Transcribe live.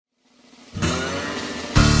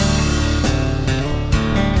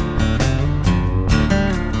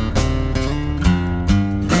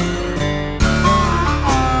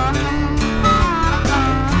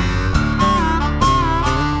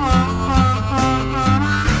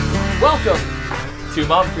Welcome to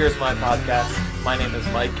Mom Fears My podcast. My name is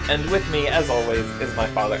Mike, and with me, as always, is my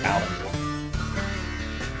father, Alan.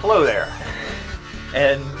 Hello there.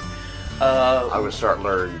 And, I would start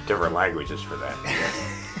learning different languages for that.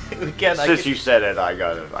 again, Since you said it, I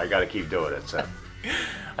gotta keep doing it. So,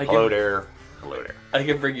 hello there. I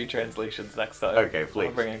can bring you translations next time. Okay, please.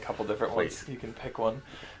 I'll bring in a couple different ones. You can pick one.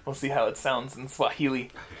 We'll see how it sounds in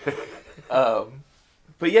Swahili. But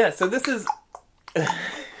yeah, so this is...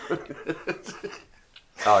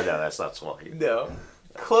 Oh no, that's not Swahili. No.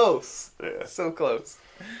 Close. Yeah. So close.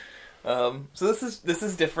 So this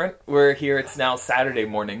is different. We're here, it's now Saturday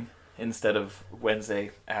morning instead of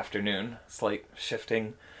Wednesday afternoon. Slight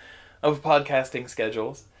shifting of podcasting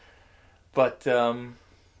schedules. But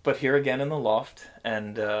here again in the loft,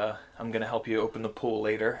 and I'm going to help you open the pool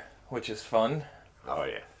later, which is fun. Oh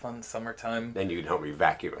yeah. Fun summertime. Then you can help me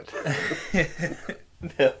vacuum it.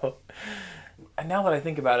 No. And now that I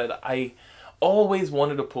think about it, I always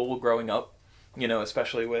wanted a pool growing up, you know,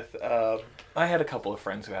 especially with, I had a couple of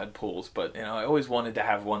friends who had pools, but, you know, I always wanted to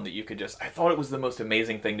have one that you could just, I thought it was the most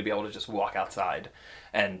amazing thing to be able to just walk outside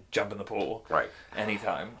and jump in the pool. Right.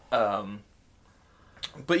 Anytime.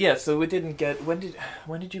 But yeah, so it didn't get, when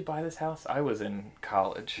did you buy this house? I was in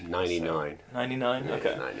college. 99. So, 99? Yeah,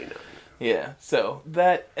 Okay. 99. Yeah, so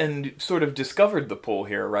that, and sort of discovered the pool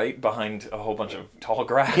here, right? Behind a whole bunch of tall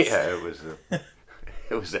grass. Yeah,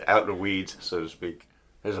 it was out in the weeds, so to speak.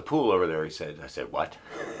 There's a pool over there, he said. I said, what?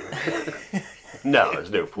 No,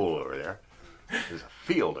 there's no pool over there. There's a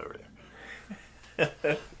field over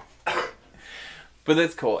there. But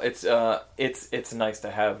that's cool. It's nice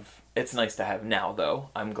to have. It's nice to have now, though.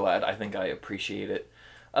 I'm glad. I think I appreciate it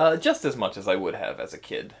just as much as I would have as a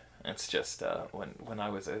kid. It's just when I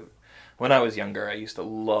was younger, I used to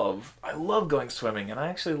love going swimming, and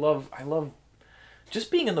I love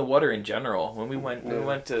just being in the water in general. When we went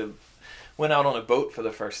out on a boat for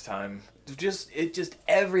the first time, just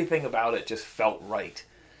everything about it just felt right.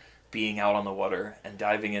 Being out on the water and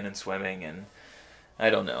diving in and swimming, and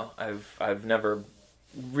I don't know. I've never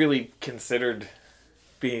really considered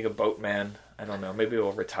being a boatman. I don't know. Maybe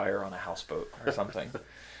we'll retire on a houseboat or something.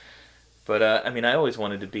 But I mean, I always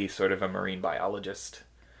wanted to be sort of a marine biologist.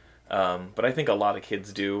 But I think a lot of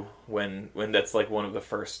kids do when that's like one of the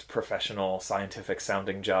first professional scientific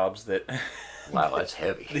sounding jobs that Wow, that's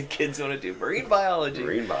heavy. the kids want to do. Marine biology.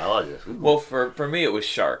 Marine biologist. Ooh. Well, for me it was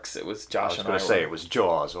sharks. It was Josh and I. I was going to say, it was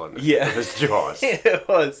Jaws, wasn't it? Yeah. It was Jaws. It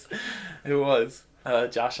was.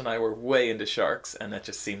 Josh and I were way into sharks, and that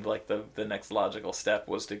just seemed like the next logical step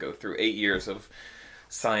was to go through 8 years of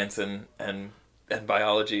science and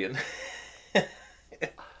biology and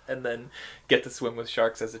and then get to swim with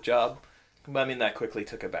sharks as a job. I mean, that quickly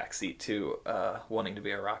took a backseat to wanting to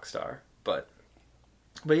be a rock star. But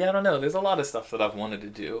yeah, I don't know. There's a lot of stuff that I've wanted to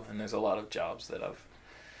do, and there's a lot of jobs that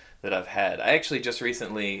I've had. I actually just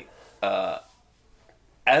recently,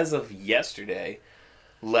 as of yesterday,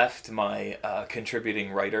 left my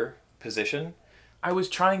contributing writer position. I was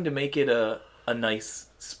trying to make it a nice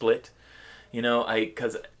split, you know,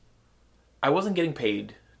 because I wasn't getting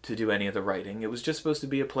paid to do any of the writing. It was just supposed to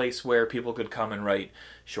be a place where people could come and write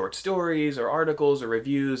short stories or articles or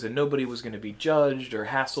reviews, and nobody was going to be judged or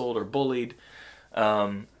hassled or bullied.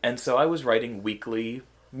 And so I was writing weekly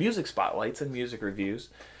music spotlights and music reviews.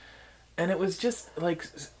 And it was just like,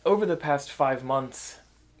 over the past 5 months,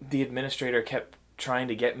 the administrator kept trying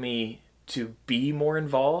to get me to be more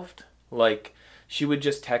involved. Like, she would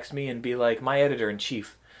just text me and be like, my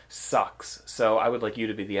editor-in-chief sucks, so I would like you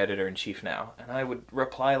to be the editor-in-chief now. And I would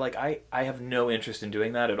reply like, I have no interest in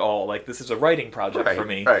doing that at all. Like, this is a writing project for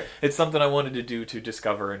me. Right. It's something I wanted to do to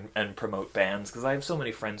discover and promote bands, because I have so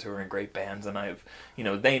many friends who are in great bands, and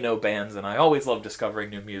they know bands, and I always love discovering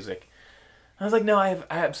new music. I was like, no, I have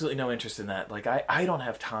absolutely no interest in that. Like, I don't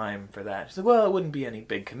have time for that. She's like, well, it wouldn't be any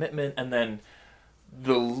big commitment. And then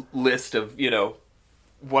the list of,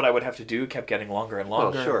 what I would have to do kept getting longer and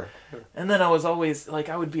longer. Oh, sure. And then I was always, like,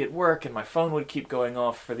 I would be at work, and my phone would keep going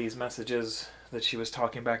off for these messages that she was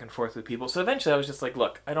talking back and forth with people. So eventually I was just like,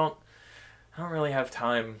 look, I don't really have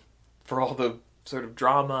time for all the sort of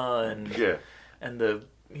drama and the,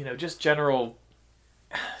 just general,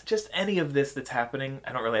 just any of this that's happening.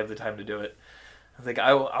 I don't really have the time to do it. I was like,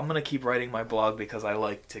 I'm going to keep writing my blog because I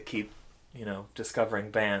like to keep,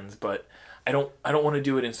 discovering bands, but I don't want to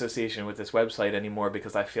do it in association with this website anymore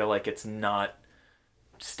because I feel like it's not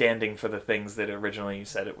standing for the things that originally you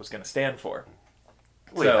said it was going to stand for.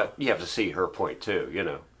 Well, so, you have to see her point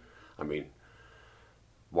too, I mean,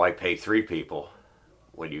 why pay 3 people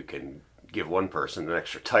when you can give one person an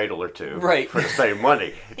extra title or 2 right. for the same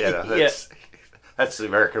money? Yeah. That's the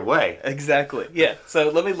American way. Exactly. Yeah. So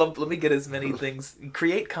let me get as many things.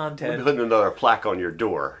 Create content. Put another plaque on your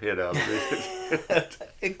door.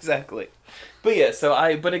 Exactly. But yeah.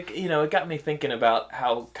 But it got me thinking about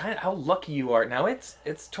how lucky you are. Now it's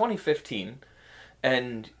 2015,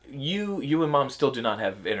 and you and Mom still do not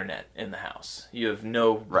have internet in the house. You have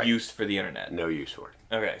no use for the internet. No use for it.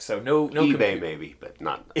 Okay, so no eBay computer. Maybe, but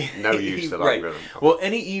no use that right. I'm going to. Well,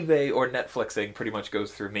 any eBay or Netflixing pretty much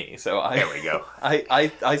goes through me. So there we go.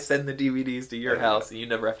 I send the DVDs to your house, and you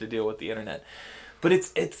never have to deal with the internet. But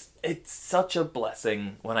it's such a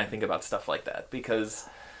blessing when I think about stuff like that, because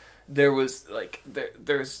there's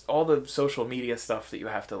all the social media stuff that you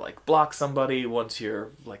have to like block somebody once you're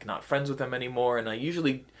like not friends with them anymore, and I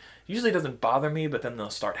usually doesn't bother me, but then they'll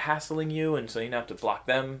start hassling you, and so you have to block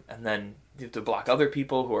them, and then you have to block other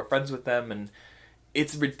people who are friends with them, and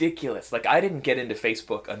it's ridiculous. Like, I didn't get into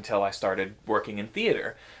Facebook until I started working in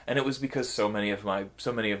theater, and it was because so many of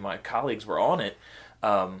my colleagues were on it.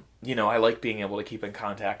 I like being able to keep in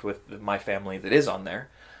contact with my family that is on there,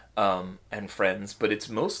 and friends, but it's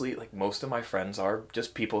mostly like most of my friends are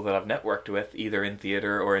just people that I've networked with, either in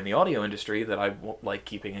theater or in the audio industry, that I like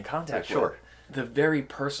keeping in contact with. The very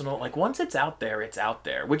personal, like, once it's out there,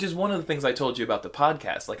 which is one of the things I told you about the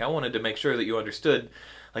podcast. Like, I wanted to make sure that you understood,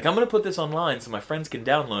 like, I'm going to put this online so my friends can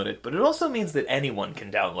download it, but it also means that anyone can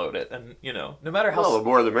download it, and, no matter how... Well, the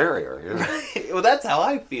more the merrier. Well, that's how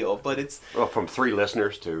I feel, but it's... Well, from 3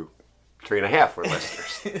 listeners to 3.5 for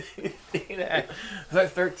listeners.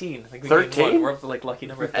 13. I think we 13? We're up to, like, lucky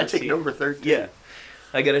number 13. That's number 13. Yeah.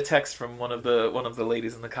 I got a text from one of the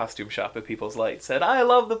ladies in the costume shop at People's Light. Said, "I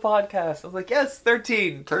love the podcast." I was like, "Yes,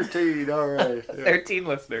 13." 13, all right. Yeah. 13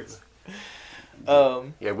 listeners.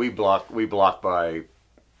 Yeah, we block by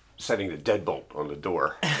setting the deadbolt on the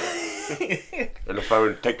door. And take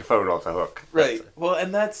the phone off the hook. Right. Well,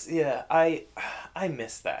 and that's, I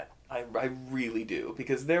miss that. I really do,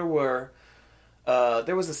 because there was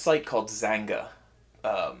a site called Xanga.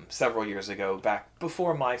 Several years ago, back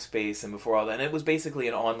before MySpace and before all that, and it was basically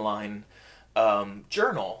an online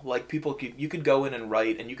journal. Like, you could go in and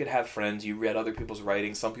write, and you could have friends. You read other people's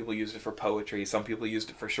writing. Some people used it for poetry. Some people used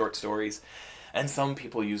it for short stories, and some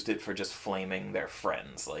people used it for just flaming their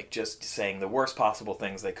friends, like just saying the worst possible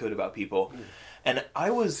things they could about people. And I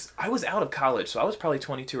was out of college, so I was probably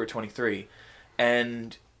 22 or 23,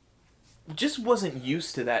 and just wasn't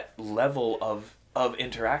used to that level of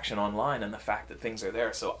interaction online and the fact that things are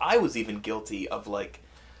there. So I was even guilty of, like,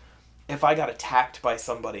 if I got attacked by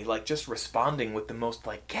somebody, like, just responding with the most,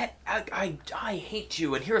 like, I hate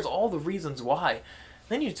you, and here's all the reasons why.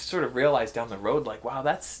 Then you sort of realize down the road, like, wow,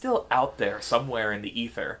 that's still out there somewhere in the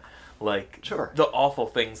ether. Like, the awful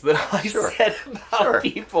things that I said about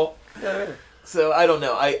people. Yeah. So, I don't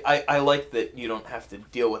know. I like that you don't have to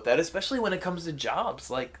deal with that, especially when it comes to jobs.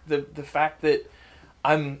 Like, the fact that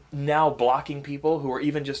I'm now blocking people who are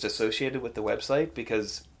even just associated with the website,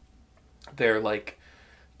 because they're like,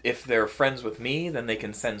 if they're friends with me, then they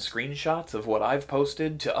can send screenshots of what I've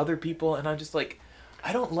posted to other people, and I'm just like,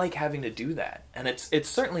 I don't like having to do that. And it's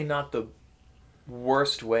certainly not the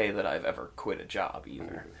worst way that I've ever quit a job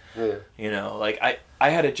either. Yeah. Like, I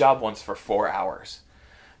had a job once for 4 hours.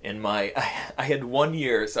 I had 1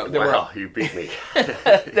 year, so You beat me.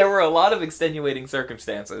 there were a lot of extenuating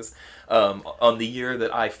circumstances on the year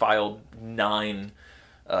that I filed 9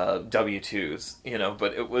 W-2s,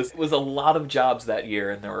 but it was a lot of jobs that year,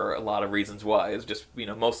 and there were a lot of reasons why. It was just,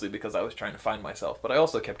 mostly because I was trying to find myself, but I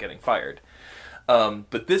also kept getting fired.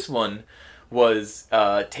 But this one was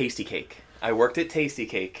Tasty Cake. I worked at Tasty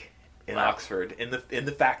Cake in Oxford, in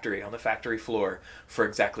the factory, on the factory floor, for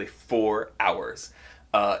exactly 4 hours.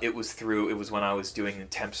 It was when I was doing the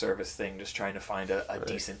temp service thing, just trying to find a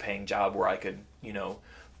decent paying job where I could,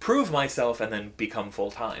 prove myself and then become full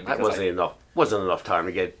time. That wasn't enough time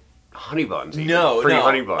to get honey buns. No,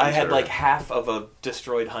 honey buns. I had like half of a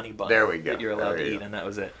destroyed honey bun. There we go. That you're allowed to eat, and that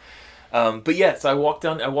was it. But yes, I walked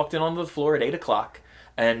in onto the floor at 8:00,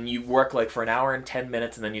 and you work like for an hour and 10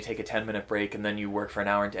 minutes, and then you take a 10-minute break, and then you work for an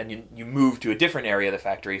hour, and you move to a different area of the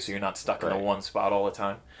factory, so you're not stuck in the one spot all the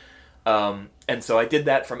time. And so I did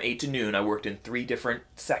that from 8 to noon. I worked in 3 different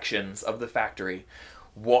sections of the factory,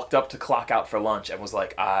 walked up to clock out for lunch, and was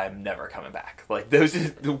like, I'm never coming back. Like,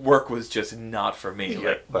 the work was just not for me.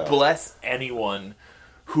 Bless anyone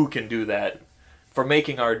who can do that, for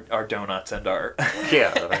making our donuts and our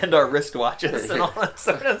and our wristwatches and all that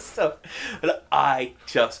sort of stuff. But I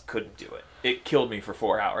just couldn't do it. It killed me for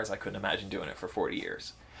 4 hours. I couldn't imagine doing it for 40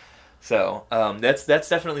 years. So that's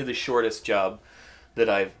definitely the shortest job that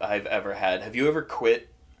I've ever had. Have you ever quit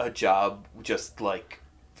a job just like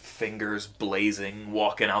fingers blazing,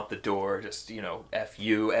 walking out the door, just, F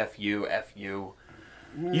you, F you, F you.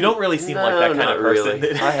 You don't really seem like that kind of person.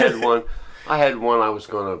 Really. I had one. I was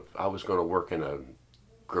gonna work in a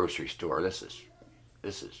grocery store. This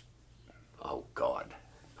is, oh God,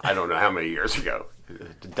 I don't know how many years ago,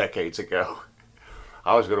 decades ago.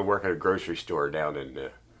 I was gonna work at a grocery store down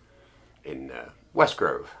in West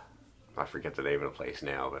Grove. I forget the name of the place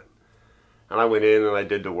now, and I went in and I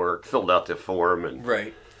did the work, filled out the form, and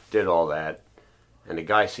Right. did all that. And the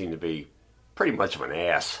guy seemed to be pretty much of an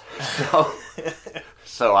ass.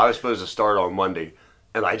 So I was supposed to start on Monday,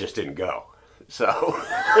 and I just didn't go. So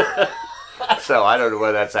I don't know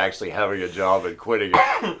whether that's actually having a job and quitting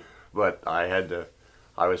it, but I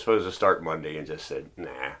was supposed to start Monday and just said,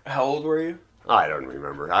 nah. How old were you? I don't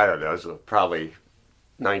remember. I don't know. It was probably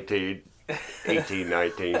 19, 18,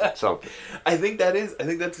 19, something. I think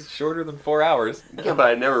that's shorter than 4 hours. Yeah, but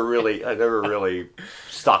I never really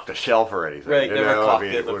stocked a shelf or anything. Right, never clocked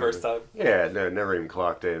in the first time. Yeah, no, never even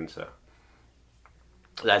clocked in, so.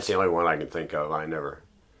 That's the only one I can think of. I don't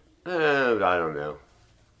know.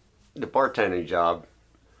 The bartending job,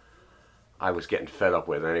 I was getting fed up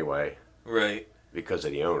with anyway. Right. Because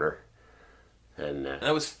of the owner. And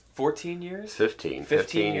that was 14 years? 15.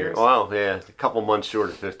 15 years? Well, yeah, a couple months short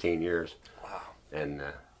of 15 years. Wow. And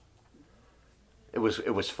it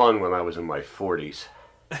was fun when I was in my 40s.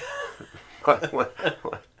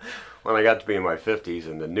 when I got to be in my 50s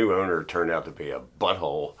and the new owner turned out to be a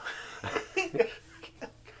butthole.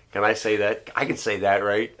 Can I say that? I can say that,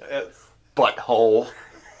 right? Yes. Butthole.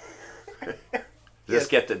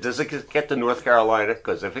 Does it get to North Carolina?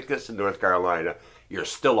 Because if it gets to North Carolina, you're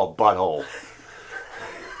still a butthole.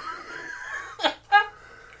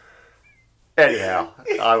 Anyhow,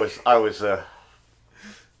 I was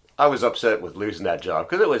upset with losing that job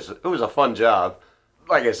because it was a fun job.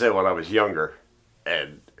 Like I said, when I was younger,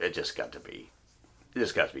 and it just got to be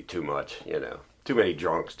too much. Too many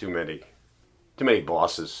drunks, too many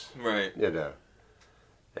bosses. Right.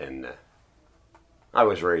 And I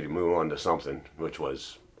was ready to move on to something, which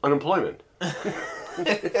was unemployment.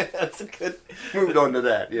 That's a good. Moved on to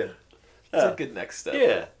that. Yeah. That's a good next step.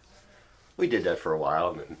 Yeah. We did that for a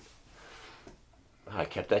while, and then I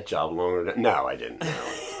kept that job longer than... No, I didn't. No.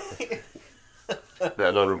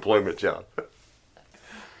 That unemployment job.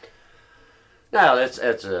 No, that's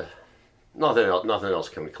nothing else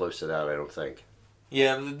coming close to that, I don't think.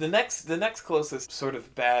 Yeah, the next closest sort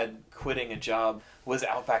of bad quitting a job was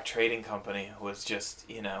Outback Trading Company. Was just,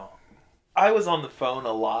 I was on the phone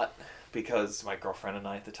a lot because my girlfriend and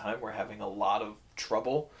I at the time were having a lot of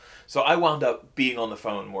trouble. So I wound up being on the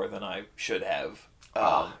phone more than I should have.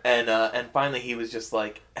 And finally he was just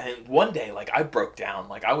like, and one day, like, I broke down,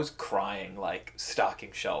 like, I was crying, like,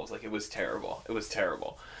 stocking shelves, like, it was terrible.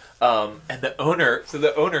 And the owner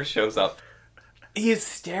shows up. He's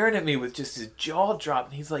staring at me with just his jaw dropped,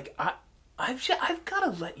 and he's like, I've got to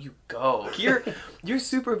let you go. Your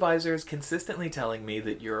supervisor is consistently telling me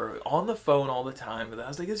that you're on the phone all the time. And I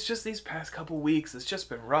was like, it's just these past couple weeks. It's just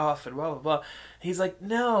been rough and blah, blah, blah. And he's like,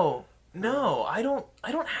 no, I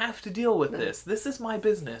don't have to deal with this. This is my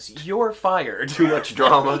business. You're fired. Too much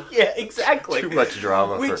drama. Yeah, exactly. Too much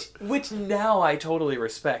drama. Which now I totally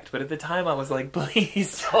respect. But at the time I was like,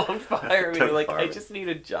 please don't fire me. I just need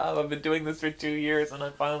a job. I've been doing this for 2 years and I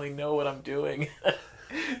finally know what I'm doing.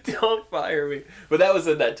 Don't fire me. But that was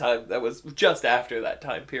in that time. That was just after that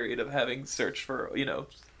time period of having searched for,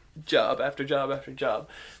 job after job after job.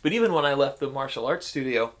 But even when I left the martial arts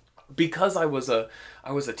studio, because I was a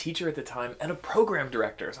teacher at the time and a program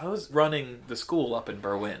director, so I was running the school up in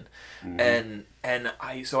Berwyn, and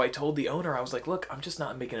I told the owner, I was like, look, I'm just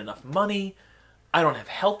not making enough money. I don't have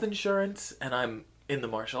health insurance, and I'm in the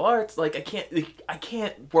martial arts. Like, I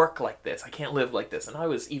can't work like this. I can't live like this. And I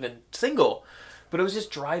was even single, but I was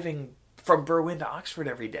just driving from Berwyn to Oxford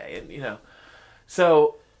every day, and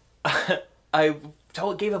so I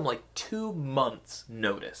gave him like 2 months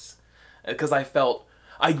notice because I felt.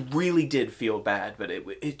 I really did feel bad, but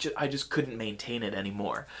I just couldn't maintain it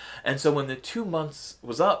anymore. And so when the 2 months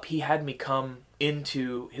was up, he had me come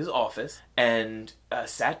into his office and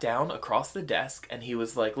sat down across the desk, and he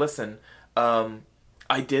was like, listen,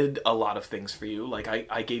 I did a lot of things for you. Like,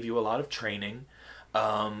 I gave you a lot of training,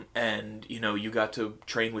 and, you got to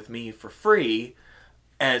train with me for free,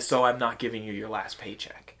 and so I'm not giving you your last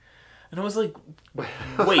paycheck. And I was like,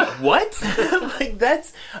 wait, what? Like,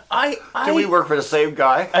 that's... Did we work for the same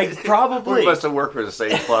guy? I probably... We must have worked for the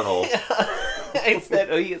same butthole. I said,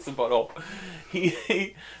 oh, he is a butthole.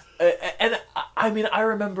 I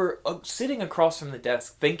remember sitting across from the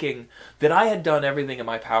desk thinking that I had done everything in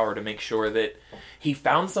my power to make sure that he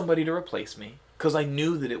found somebody to replace me, because I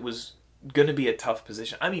knew that it was going to be a tough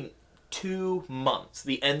position. I mean, 2 months.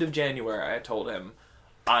 The end of January, I told him,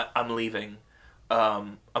 I'm leaving.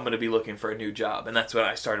 I'm going to be looking for a new job. And that's when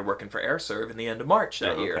I started working for AirServe in the end of March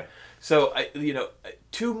that year. So,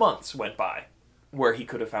 2 months went by where he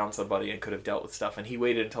could have found somebody and could have dealt with stuff. And he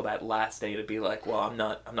waited until that last day to be like, well, I'm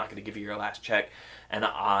not going to give you your last check. And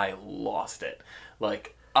I lost it.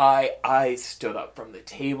 Like, I stood up from the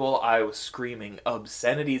table. I was screaming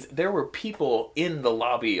obscenities. There were people in the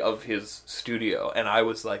lobby of his studio, and I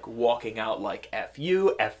was like walking out like, F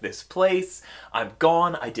you, F this place, I'm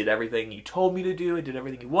gone, I did everything you told me to do, I did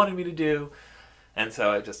everything you wanted me to do. And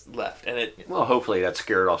so I just left. And well, hopefully that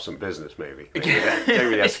scared off some business, maybe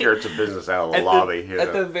that scared some business out of the lobby.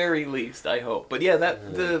 At the very least, I hope. But yeah,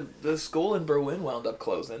 the school in Berlin wound up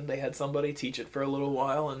closing. They had somebody teach it for a little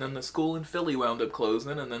while, and then the school in Philly wound up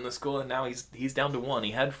closing, and then the school, and now he's down to 1.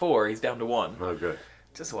 He had 4, he's down to 1. Oh, good.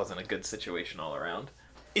 Just wasn't a good situation all around.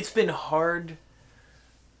 It's been hard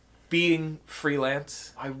being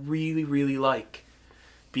freelance. I really, really like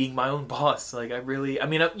being my own boss. Like,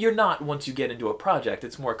 you're not once you get into a project.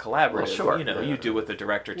 It's more collaborative. Well, sure. You do what the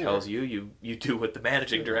director tells you. You do what the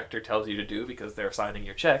managing director tells you to do because they're signing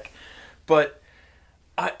your check. But,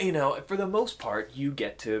 for the most part, I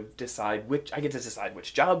get to decide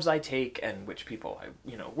which jobs I take and which people I,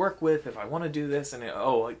 work with if I want to do this. And,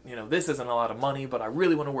 this isn't a lot of money, but I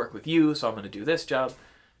really want to work with you, so I'm going to do this job.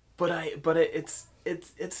 But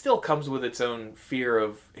it still comes with its own fear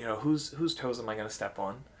of, whose toes am I going to step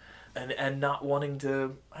on, and not wanting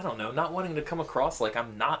to come across like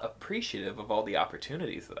I'm not appreciative of all the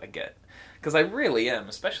opportunities that I get, because I really am,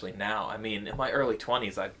 especially now. I mean, in my early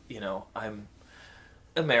 20s, I'm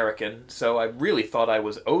American, so I really thought I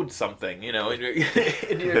was owed something. In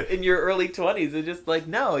your early 20s, it's just like,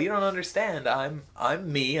 no, you don't understand. I'm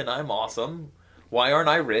me, and I'm awesome. Why aren't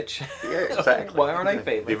I rich? Yeah, exactly. Why aren't I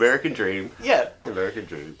famous? The American dream. Yeah. The American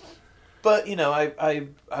dream. But,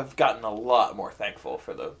 I've gotten a lot more thankful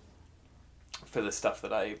for the stuff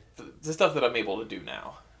that I'm able to do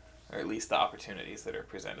now. Or at least the opportunities that are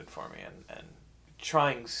presented for me, and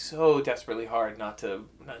trying so desperately hard not to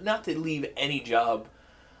leave any job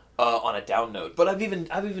on a down note. But I've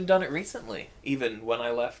even done it recently. Even when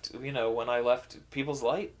I left People's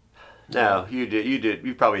Light. No, you did.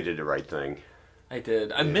 You probably did the right thing. I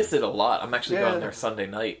did. I miss it a lot. I'm actually going there Sunday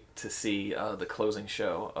night to see the closing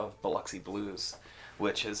show of Biloxi Blues,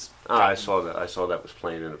 which is... I saw that. I saw that was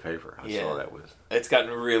playing in the paper. I saw that was... It's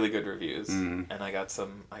gotten really good reviews, and I got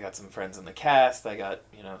some friends in the cast. I got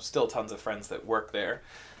still tons of friends that work there,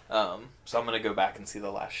 so I'm going to go back and see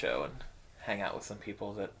the last show and hang out with some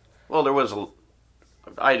people that... Well,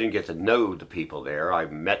 I didn't get to know the people there. I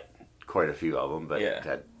met quite a few of them, but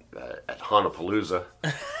at Honolulu.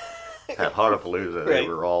 At Honolulu, right.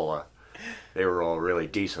 they were all really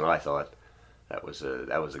decent. I thought that was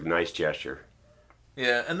a nice gesture.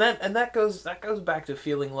 Yeah, and that goes back to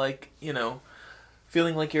feeling like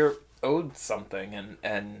you're owed something,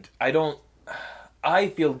 and I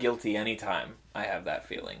feel guilty anytime I have that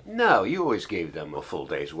feeling. No, you always gave them a full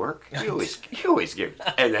day's work. You always give,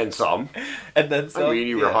 and then some. And then some. I mean,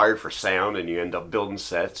 you were hired for sound, and you end up building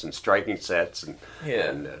sets and striking sets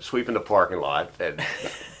and sweeping the parking lot and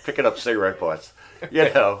picking up cigarette butts. I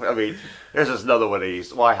mean, there's just another one of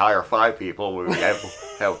these. Why hire 5 people when we have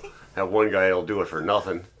one guy that'll do it for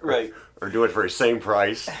nothing, right? Or do it for the same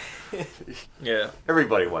price. Yeah.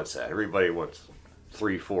 Everybody wants that. Everybody wants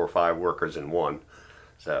 3, 4, 5 workers in one.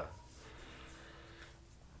 So.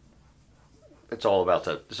 It's all about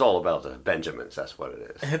the Benjamins. That's what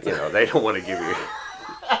it is. They don't want to give you,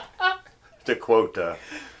 to quote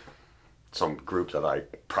some group that I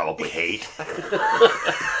probably hate.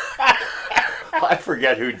 I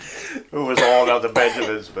forget who was all about the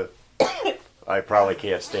Benjamins, but I probably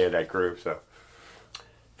can't stand that group.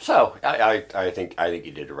 So I think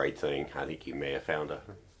you did the right thing. I think you may have found a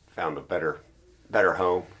better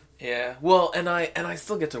home. Yeah, well, and I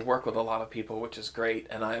still get to work with a lot of people, which is great.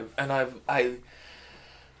 And I,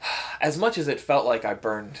 as much as it felt like I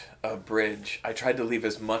burned a bridge, I tried to leave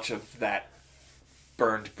as much of that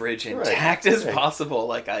burned bridge intact as possible.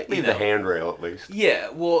 Like leave the handrail at least.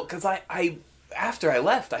 Yeah, well, because I after I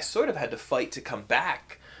left, I sort of had to fight to come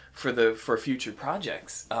back for future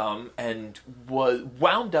projects, and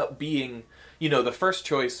wound up being, the first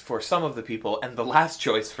choice for some of the people and the last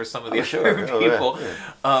choice for some of the other people.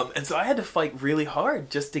 Yeah. And so I had to fight really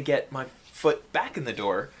hard just to get my foot back in the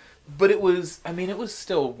door. But it was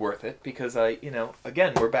still worth it because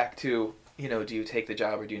again, we're back to, do you take the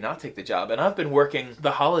job or do you not take the job? And I've been working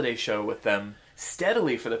the holiday show with them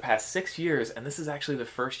steadily for the past 6 years, and this is actually the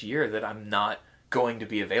first year that I'm not going to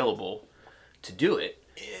be available to do it.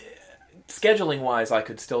 Scheduling wise, I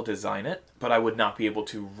could still design it, but I would not be able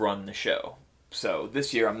to run the show. So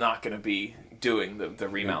this year I'm not going to be doing the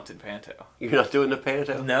remounted panto. You're not doing the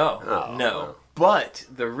panto? No, Oh, no. wow. But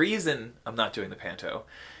the reason I'm not doing the panto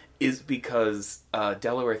is because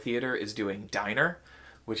Delaware Theater is doing Diner,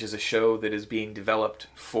 which is a show that is being developed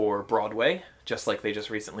for Broadway, just like they just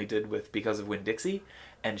recently did with Because of Winn-Dixie,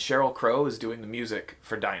 and Sheryl Crow is doing the music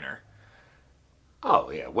for Diner.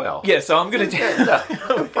 Oh, yeah, well. Yeah, so I'm going to do,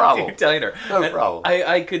 No problem. Diner. No And problem.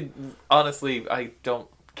 I could, honestly, I don't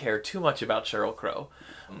care too much about Sheryl Crow.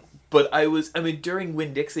 But during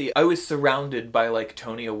Winn-Dixie, I was surrounded by, like,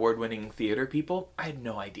 Tony Award-winning theater people. I had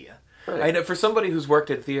no idea. Right. I know, for somebody who's worked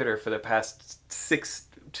in theater for the past 6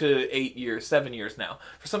 to 8 years, 7 years now,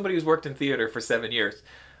 for somebody who's worked in theater for 7 years,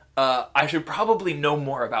 I should probably know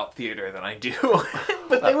more about theater than I do.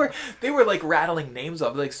 But they were like rattling names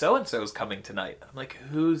off, like, so-and-so's coming tonight. I'm like,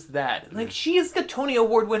 who's that? And, like, she's the Tony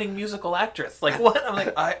Award-winning musical actress. Like, what? I'm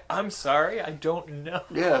like, I'm sorry, I don't know.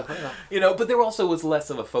 Yeah. But there also was less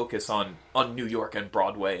of a focus on New York and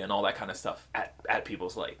Broadway and all that kind of stuff at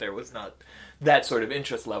People's Light. There was not that sort of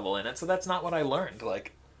interest level in it, so that's not what I learned.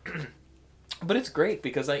 Like, but it's great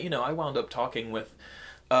because I wound up talking with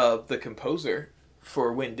the composer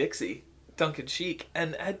for Winn-Dixie, Duncan Sheik,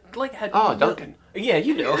 and had Oh, Duncan. Yeah,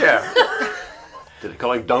 you know. Yeah. Did they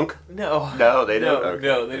call him Dunk? No. No, they don't? Okay.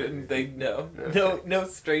 No, they didn't. No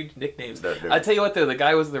strange nicknames. No. I tell you what, though, the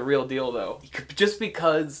guy was the real deal, though. Just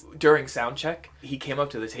because during sound check, he came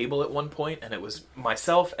up to the table at one point, and it was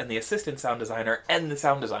myself and the assistant sound designer and the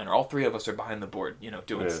sound designer. All three of us are behind the board,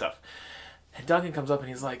 doing stuff. And Duncan comes up and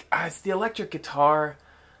he's like, it's the electric guitar.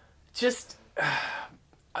 Just,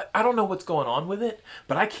 I don't know what's going on with it,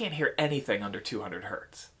 but I can't hear anything under 200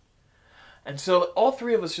 hertz. And so all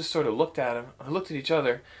three of us just sort of looked at him, looked at each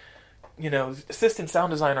other. Assistant sound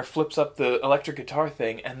designer flips up the electric guitar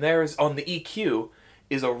thing, and there's, on the EQ,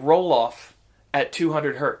 is a roll-off at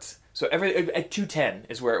 200 hertz. So at 210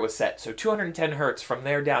 is where it was set. So 210 hertz, from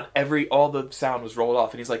there down, all the sound was rolled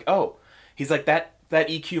off. And he's like, that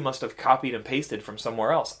EQ must have copied and pasted from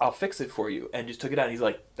somewhere else. I'll fix it for you. And just took it out, and he's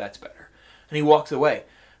like, that's better. And he walks away.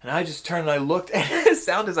 And I just turned and I looked, and his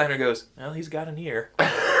sound designer goes, well, he's got an ear.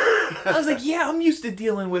 I was like, I'm used to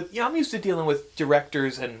dealing with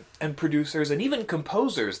directors and producers and even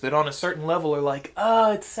composers that on a certain level are like,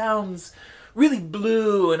 it sounds really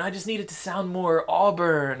blue, and I just need it to sound more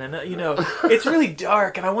auburn, and it's really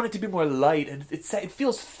dark, and I want it to be more light, and it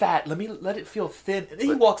feels fat. Let it feel thin. And then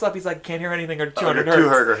he walks up, he's like, can't hear anything under 200 hertz.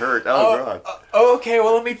 200 hertz. Oh, God. Okay,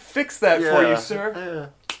 well, let me fix that for you, sir. Yeah.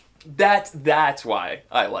 That's why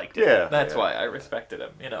I liked it. Yeah, That's why I respected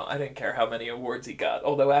him. I didn't care how many awards he got.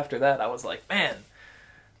 Although after that, I was like, man,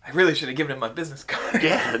 I really should have given him my business card.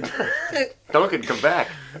 Yeah. Duncan, come back.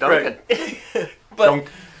 Duncan. Right. But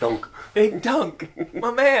Dunk. Big Dunk,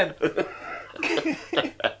 my man.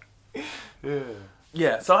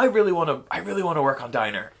 Yeah. So I really want to work on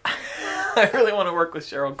Diner. I really want to work with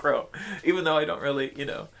Sheryl Crow, even though I don't really,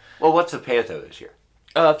 Well, what's the panto this year?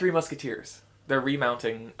 Three Musketeers. They're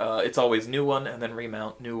remounting. It's always new one and then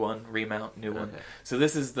remount, new one, remount, new one. So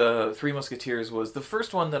this is the Three Musketeers was the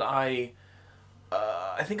first one that I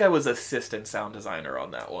think I was assistant sound designer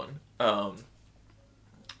on that one.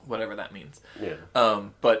 Whatever that means. Yeah.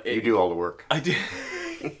 But You do all the work. I do.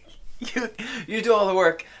 you do all the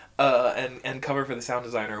work and cover for the sound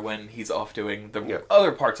designer when he's off doing the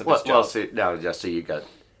other parts of his job. Well, see, now, just so you got,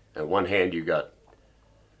 on one hand you got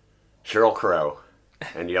Sheryl Crow,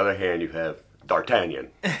 and the other hand you have D'Artagnan.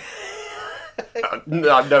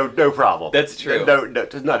 No problem. That's true. No,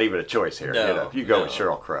 there's not even a choice here. No, you go no. with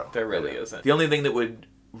Sheryl Crow. There really isn't. The only thing that would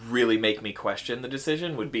really make me question the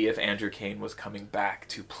decision would be if Andrew Kane was coming back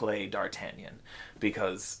to play D'Artagnan,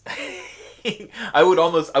 because I would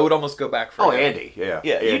almost go back for him. Andy, yeah.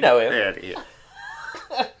 Yeah, Andy, you know him. Andy,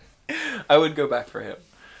 yeah. I would go back for him.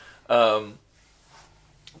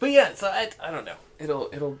 But yeah, so I don't know.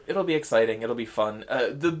 It'll be exciting. It'll be fun.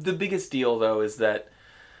 The biggest deal though is that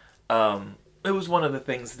it was one of the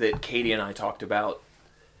things that Katie and I talked about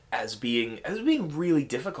as being really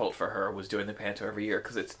difficult for her, was doing the panto every year,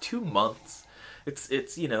 because it's 2 months. It's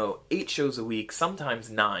 8 shows a week, sometimes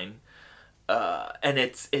 9. And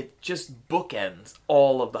it just bookends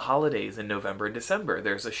all of the holidays in November and December.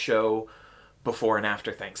 There's a show before and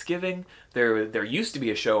after Thanksgiving. There used to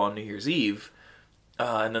be a show on New Year's Eve.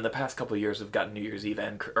 And then the past couple of years we've gotten New Year's Eve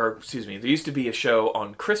there used to be a show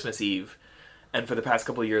on Christmas Eve, and for the past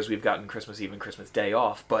couple of years we've gotten Christmas Eve and Christmas Day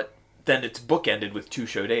off, but then it's bookended with 2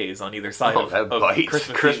 show days on either side of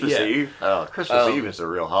Christmas Eve. Eve. Oh, Christmas Eve is a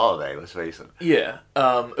real holiday, let's face it. Yeah.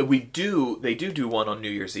 They do one on New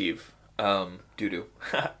Year's Eve. doo doo,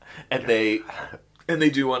 and they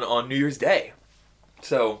do one on New Year's Day.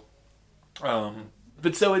 So,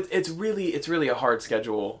 but so it's really a hard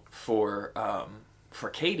schedule for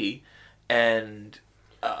Katie, and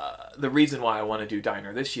the reason why I want to do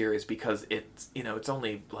Diner this year is because it's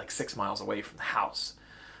only like 6 miles away from the house.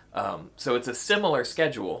 So it's a similar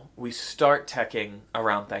schedule. We start teching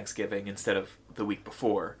around Thanksgiving instead of the week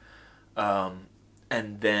before.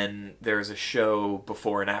 And then there's a show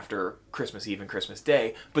before and after Christmas Eve and Christmas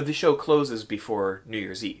Day, but the show closes before New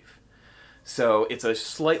Year's Eve. So it's a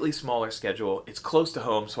slightly smaller schedule. It's close to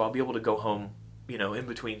home, so I'll be able to go home, in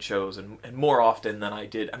between shows and more often than I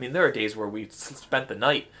did. I mean, there are days where we spent the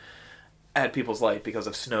night at People's Light because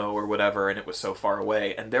of snow or whatever, and it was so far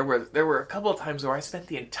away. And there were a couple of times where I spent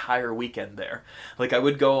the entire weekend there. Like, I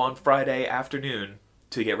would go on Friday afternoon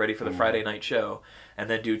to get ready for the Friday night show, and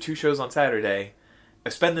then do 2 shows on Saturday,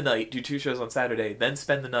 spend the night, do 2 shows on Saturday, then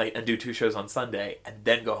spend the night and do 2 shows on Sunday, and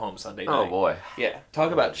then go home Sunday night. Oh boy. Yeah.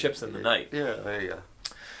 Talk about chips in the night. Yeah, there you go.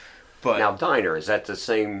 But Now, Diner, is that the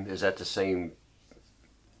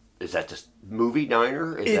movie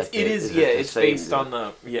Diner? it's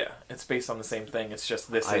based on the same thing. It's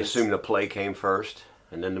just I assume the play came first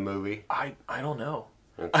and then the movie? I don't know.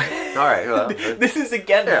 Okay. All right. Well, This is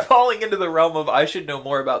again falling into the realm of I should know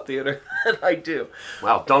more about theater than I do.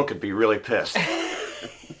 wow, Dunk could be really pissed.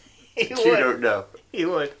 He You would. don't know. He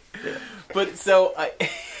would. Yeah. But so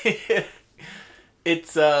it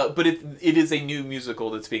is a new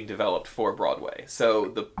musical that's being developed for Broadway. So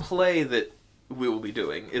the play that we will be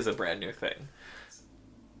doing is a brand new thing. Is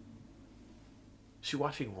she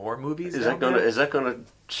watching war movies? Is that gonna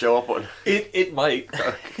show up on? It might.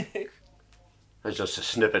 There's just a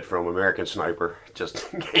snippet from American Sniper,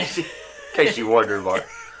 just in case you wondered what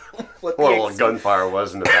what all the gunfire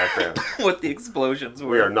was in the background. what the explosions were.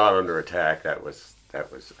 We are not under attack. That was.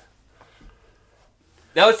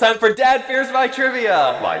 Now it's time for Dad Fears My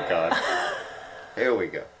Trivia. My God. Here we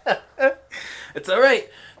go. It's all right.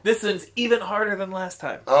 This one's even harder than last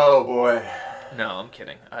time. Oh boy. No, I'm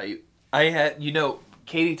kidding. I had,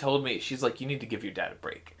 Katie told me, she's like, you need to give your dad a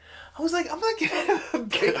break. I was like, I'm not giving him a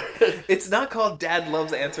break. It's not called Dad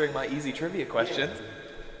Loves Answering My Easy Trivia Questions.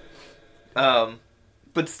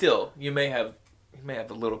 But still, you may have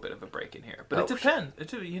a little bit of a break in here. But it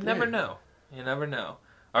depends. You never know. You never know.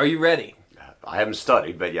 Are you ready? I haven't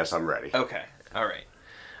studied, but yes, I'm ready. Okay. All right.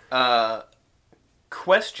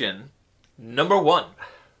 Question number 1.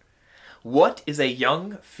 What is a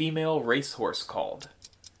young female racehorse called?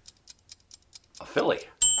 A filly.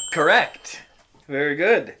 Correct. Very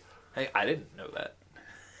good. Hey, I didn't know that.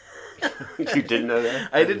 You didn't know that?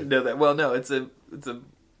 I didn't know that. Well, no, it's a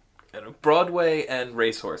Broadway and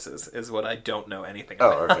racehorses is what I don't know anything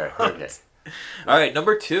about. Oh, okay. All right,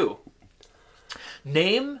 number 2.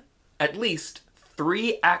 Name at least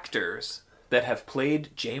 3 actors that have played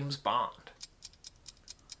James Bond.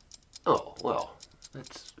 Oh, well,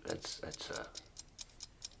 that's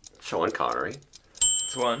Sean Connery.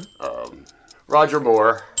 That's 1. Roger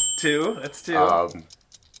Moore. 2. That's 2.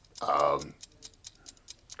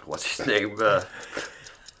 What's his name?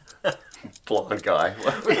 Blonde guy.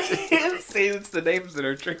 See, it's the names that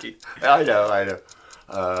are tricky. I know.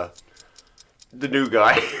 The new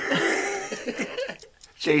guy.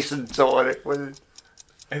 Jason's on it.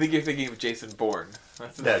 I think you're thinking of Jason Bourne.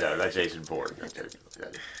 No, not Jason Bourne.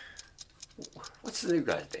 What's the new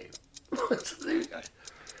guy's name? What's the new guy?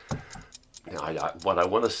 Now, what I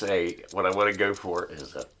want to go for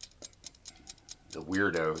is the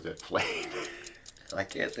weirdo that played. I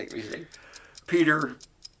can't think of his name.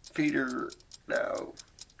 Peter, no,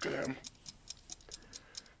 damn.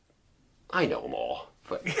 I know them all,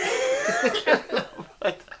 but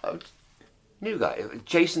new guy,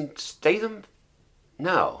 Jason Statham.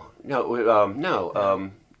 No.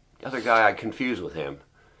 The other guy I confused with him.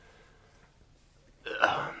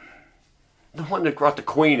 The one that brought the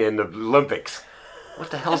Queen in the Olympics.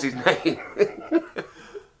 What the hell's his name?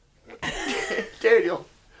 Daniel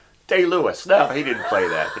Day-Lewis. No, he didn't play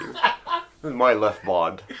that. He was my left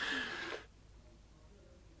Bond.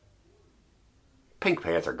 Pink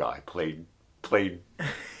Panther guy played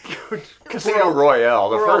Casino Royale.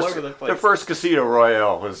 We're all over the place. The first Casino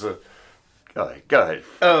Royale was go ahead.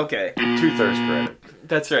 Oh, okay. 2/3 credit.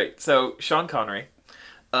 That's right. So, Sean Connery,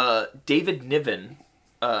 David Niven,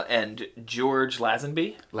 and George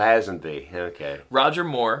Lazenby, okay. Roger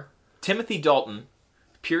Moore, Timothy Dalton,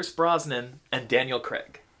 Pierce Brosnan, and Daniel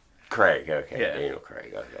Craig. Craig, okay. Yeah. Daniel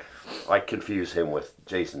Craig, okay. I confuse him with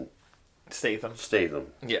Jason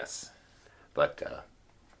Statham. Yes. But,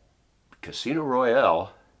 Casino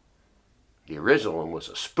Royale, the original one was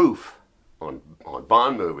a spoof on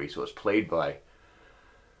Bond movies was played by,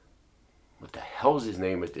 what the hell was his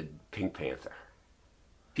name that did Pink Panther?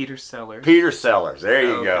 Peter Sellers. Peter Sellers. There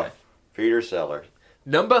you Okay. go. Peter Sellers.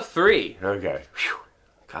 Number 3. Okay. Whew.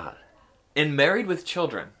 God. In Married with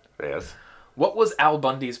Children, Yes. what was Al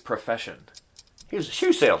Bundy's profession? He was a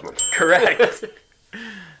shoe salesman. Correct.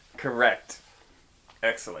 Correct.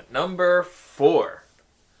 Excellent. Number 4.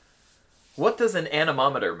 What does an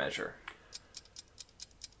anemometer measure?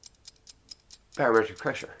 Barometric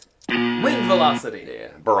pressure. Wind velocity.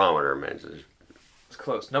 Yeah. Barometer measures. It's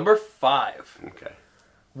close. Number 5. Okay.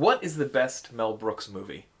 What is the best Mel Brooks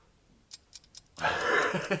movie?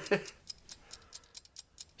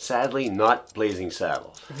 Sadly, not Blazing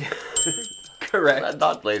Saddles. Correct.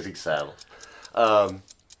 Not Blazing Saddles.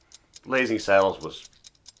 Blazing Saddles was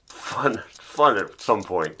fun at some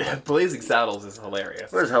point. Blazing Saddles is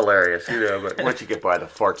hilarious. It was hilarious, but once you get by the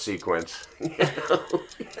fart sequence, it's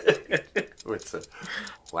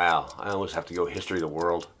wow. I almost have to go History of the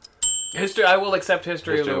World. History. I will accept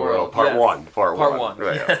History of the World. Part Yes. one. Part one.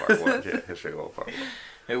 Right, yeah, part one. Yeah, History of the World, part one.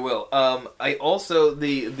 It will. I also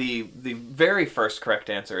the very first correct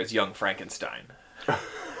answer is Young Frankenstein.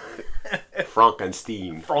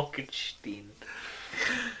 Frankenstein. Frankenstein.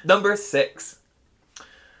 Number 6.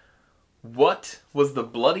 What was the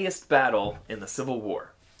bloodiest battle in the Civil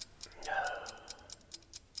War?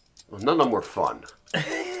 Well, none of them were fun.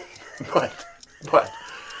 but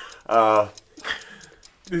The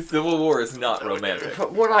Civil War is not romantic.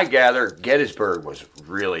 from what I gather, Gettysburg was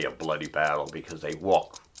really a bloody battle because they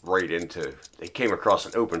walked right into. They came across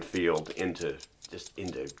an open field into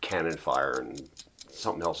cannon fire, and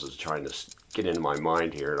something else is trying to get into my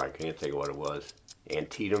mind here, and I can't think of what it was.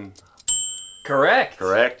 Antietam. Correct.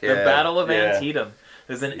 Correct, The yeah, Battle of yeah. Antietam.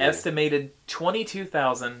 There's an estimated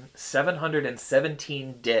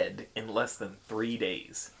 22,717 dead in less than 3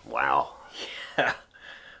 days. Wow. Yeah.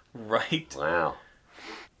 Right? Wow.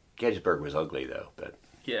 Gettysburg was ugly though, but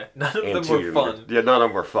Yeah. None of them Antietam, were fun. Yeah, none of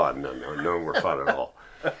them were fun. None of them were fun at all.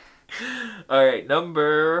 All right,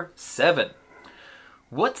 number 7.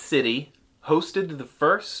 What city hosted the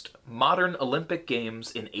first modern Olympic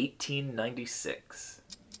Games in 1896?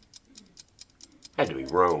 Had to be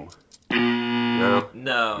Rome. No.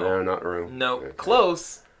 No. No, not Rome. No. Okay.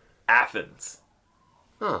 Close. Athens.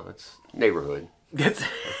 Oh, it's neighborhood. It's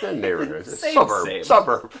Not neighborhood. It's Same, suburb. same.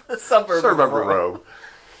 Suburb. a suburb Suburb of of Rome. Rome.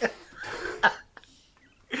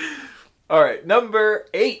 All right, number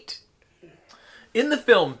 8. In the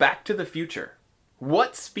film Back to the Future,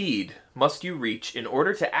 what speed must you reach in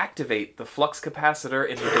order to activate the flux capacitor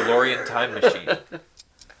in the DeLorean time machine?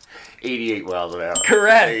 88 miles an hour.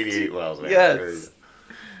 Correct. 88 miles an hour. Yes.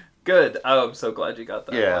 Good. Oh, I'm so glad you got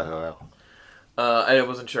that Yeah, one. well, I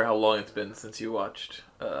wasn't sure how long it's been since you watched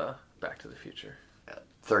Back to the Future.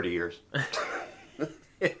 30 years.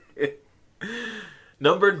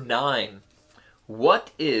 Number 9.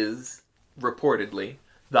 What is, reportedly,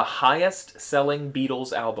 the highest-selling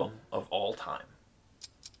Beatles album of all time?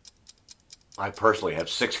 I personally have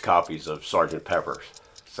 6 copies of Sgt. Pepper's,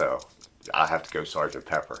 so I have to go Sgt.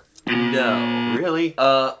 Pepper. No. Really?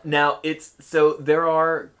 Now it's so there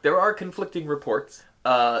are conflicting reports.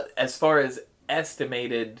 As far as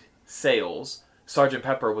estimated sales, Sgt.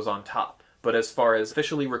 Pepper was on top, but as far as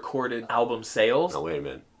officially recorded album sales, No, wait a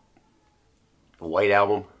minute. The White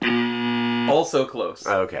Album? also close.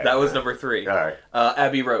 Okay. That was number 3. All right.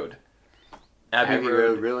 Abbey Road. Abbey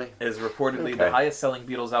Road really? is reportedly Okay. the highest-selling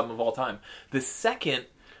Beatles album of all time. The second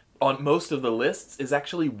on most of the lists is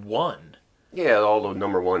actually One. Yeah, all the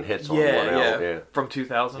number 1 hits on one album. Yeah. From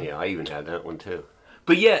 2000. Yeah, I even had that one too.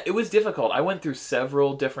 But yeah, it was difficult. I went through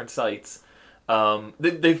several different sites.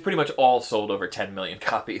 They've pretty much all sold over 10 million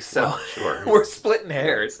copies, so Sure. we're splitting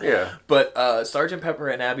hairs. Yeah. But Sgt. Pepper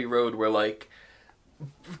and Abbey Road were like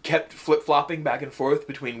kept flip-flopping back and forth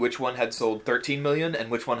between which one had sold 13 million and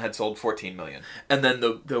which one had sold 14 million. And then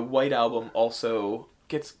the White Album also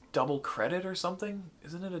gets double credit or something?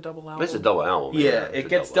 Isn't it a double album? It's a double album. Yeah, It's it a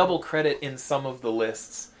gets double album. credit in some of the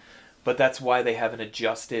lists, but that's why they have an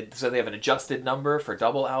adjusted. So they have an adjusted number for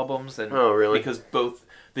double albums, and Oh, really? because both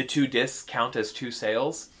the 2 discs count as 2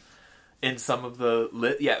 sales in some of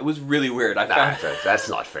the Yeah, it was really weird. I Nah, found that's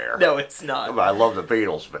not fair. no, it's not. I love the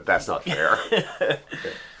Beatles, but that's not fair.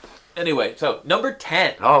 Anyway, so number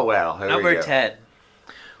 10. Oh, well. There we Number go. 10.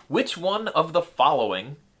 Which one of the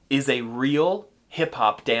following is a real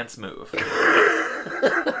hip-hop dance move?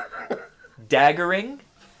 Daggering,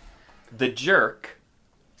 the jerk,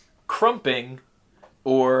 crumping,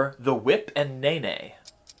 or the whip and nae-nae?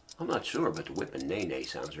 I'm not sure, but the whip and nae-nae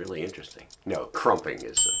sounds really interesting. No, crumping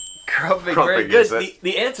is Crumping, Crumping very good. is it?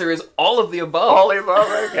 The answer is all of the above. All the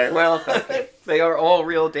above? Okay, well, They are all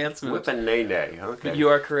real dance moves. whip and nay-nay. Okay. You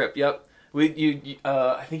are correct. Yep.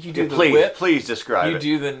 I think you do the please, whip. please describe You it.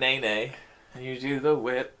 do the nay-nay. And you do the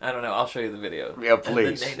whip. I don't know. I'll show you the video. Yeah, And the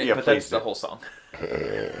please. nay-nay, Yeah, but please that's the do. whole song.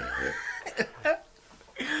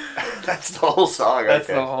 That's the whole song. That's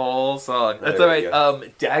okay. the whole song. That's There all we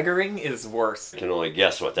right. Daggering is worse. I can only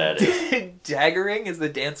guess what that is. Daggering is the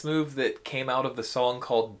dance move that came out of the song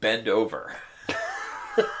called Bend Over.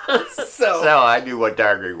 So I knew what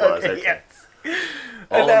daggering was. Okay. Yes.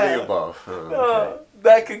 All And, of the above. Oh, okay.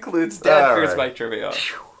 That concludes Dad All Fears right. My Trivia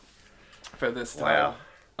for this time. Wow.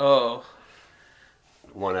 Oh.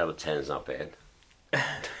 1 out of 10 is not bad.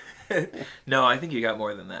 No, I think you got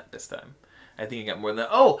more than that this time. I think you got more than that.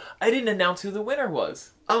 Oh, I didn't announce who the winner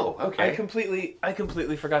was. Oh, okay. I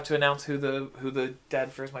completely forgot to announce who the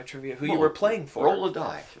Dad Fears My Trivia, who you were playing for. Roll a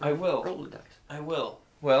die. I will. Roll a dice. I will.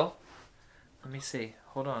 Well, let me see.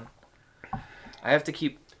 Hold on. I have to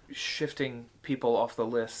keep shifting people off the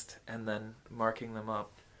list and then marking them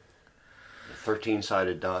up.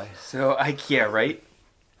 13-sided die. So yeah, right?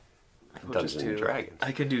 We'll Dungeons just and Dragons.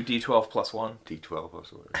 I can do D12 plus 1. D12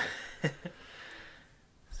 also.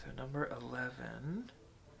 So number 11.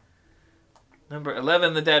 Number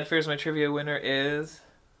 11, the Dad Fears My Trivia winner is...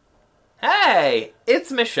 Hey!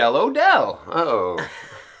 It's Michelle Odell! Oh.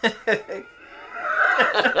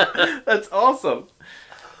 That's awesome.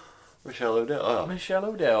 Michelle Odell. Oh. Michelle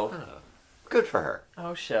Odell. Good for her.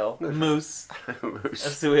 Oh, Shell. Moose. Moose.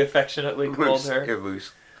 That's who we affectionately called Moose. her. Yeah,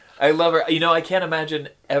 Moose. I love her. You know, I can't imagine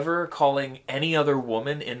ever calling any other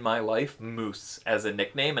woman in my life Moose as a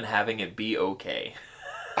nickname and having it be okay.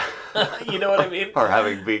 You know what I mean? Or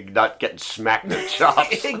having big, not getting smacked in the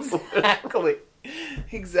chops. Exactly.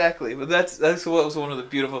 Exactly. But that's what was one of the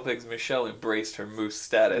beautiful things. Michelle embraced her Moose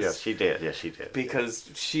status. Yes, she did. Yes, she did. Because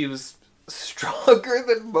she was stronger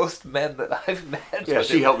than most men that I've met. Yeah,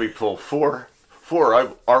 she helped me pull four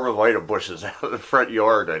arborvitae bushes out of the front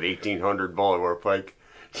yard at 1800 Bolivar Pike.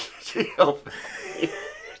 She helped me.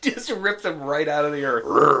 Just ripped them right out of the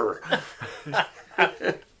earth.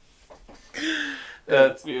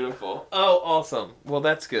 That's beautiful. Oh, awesome. Well,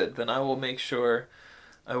 that's good. Then I will make sure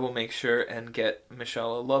and get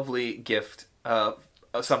Michelle a lovely gift,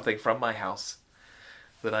 something from my house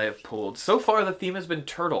that I have pulled. So far, the theme has been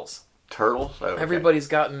turtles. Turtles? Okay. Everybody's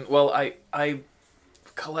gotten... Well, I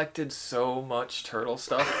collected so much turtle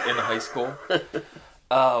stuff in high school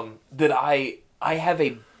that I have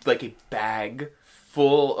a bag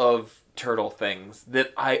full of turtle things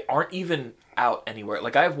that aren't even out anywhere.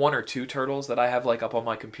 Like, I have 1 or 2 turtles that I have up on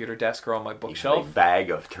my computer desk or on my bookshelf. A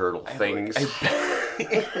bag of turtle things.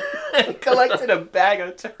 I collected a bag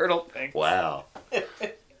of turtle things. Wow.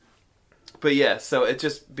 But yeah, so it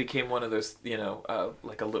just became one of those,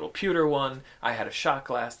 like a little pewter one. I had a shot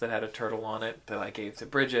glass that had a turtle on it that I gave to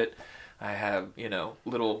Bridget. I have,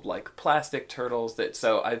 little plastic turtles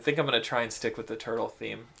so I think I'm going to try and stick with the turtle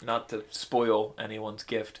theme, not to spoil anyone's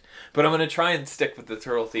gift, but I'm going to try and stick with the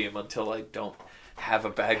turtle theme until I don't have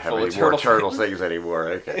a bag full of more turtle things anymore.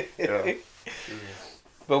 Okay. Yeah.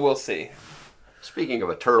 But we'll see. Speaking of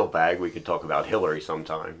a turtle bag, we could talk about Hillary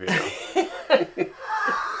sometime.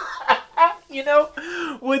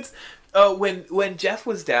 When Jeff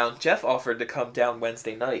was down, Jeff offered to come down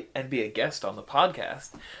Wednesday night and be a guest on the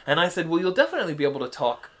podcast. And I said, well, you'll definitely be able to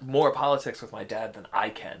talk more politics with my dad than I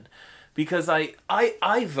can. Because I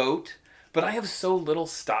vote, but I have so little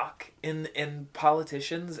stock in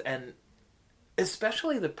politicians, and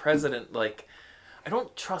especially the president. I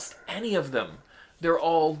don't trust any of them. They're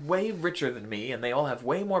all way richer than me, and they all have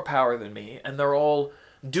way more power than me, and they're all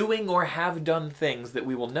doing or have done things that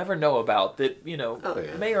we will never know about that,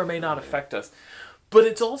 may or may not affect us. But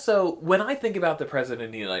it's also, when I think about the President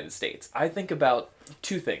of the United States, I think about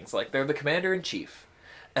 2 things. They're the commander-in-chief,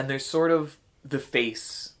 and they're sort of the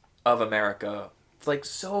face of America.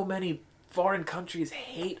 It's so many foreign countries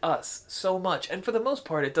hate us so much, and for the most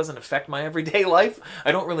part, it doesn't affect my everyday life.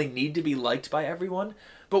 I don't really need to be liked by everyone.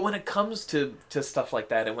 But when it comes to stuff like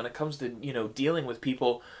that, and when it comes to, dealing with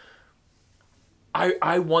people...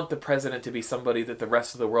 I want the president to be somebody that the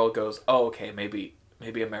rest of the world goes, oh, okay, maybe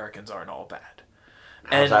Americans aren't all bad.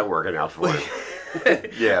 How's that working out for you?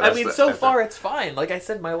 Yeah, so far it's fine. Like I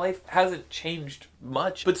said, my life hasn't changed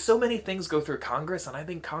much, but so many things go through Congress, and I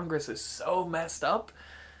think Congress is so messed up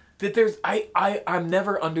that I'm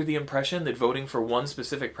never under the impression that voting for one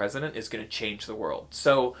specific president is going to change the world.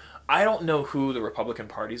 So I don't know who the Republican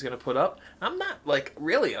Party is going to put up. I'm not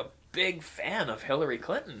really a big fan of Hillary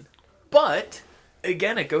Clinton, but...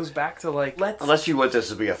 Again, it goes back to Unless you want this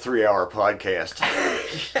to be a 3-hour podcast.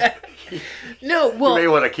 No, well, you may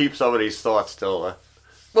want to keep some of these thoughts till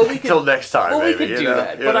till next time. Well, maybe, we could do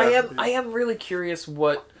that. But I am really curious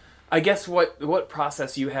what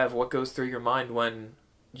process you have, what goes through your mind when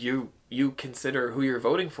you consider who you're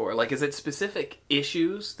voting for. Like, is it specific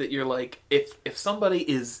issues that you're like, if somebody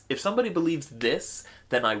believes this,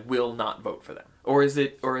 then I will not vote for them, or is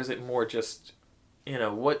it more just,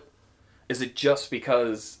 what is it, just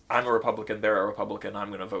because I'm a Republican, they're a Republican, I'm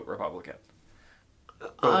going to vote Republican?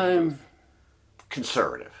 I'm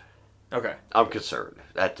conservative. Okay. I'm conservative.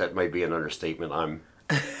 That may be an understatement. I'm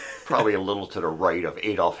probably a little to the right of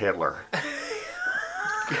Adolf Hitler.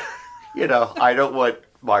 I don't want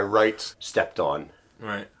my rights stepped on.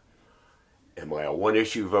 Right. Am I a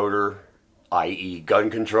one-issue voter, i.e. gun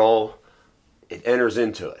control? It enters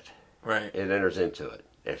into it. Right. It enters into it.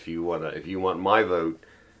 If you want my vote,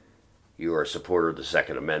 you are a supporter of the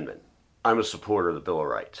Second Amendment. I'm a supporter of the Bill of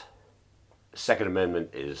Rights. The Second Amendment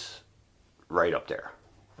is right up there.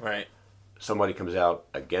 Right. Somebody comes out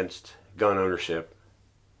against gun ownership,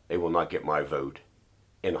 they will not get my vote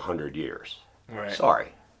in 100 years. Right.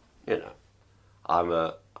 Sorry. If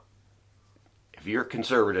you're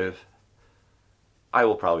conservative, I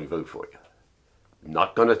will probably vote for you. I'm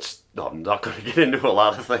not gonna get into a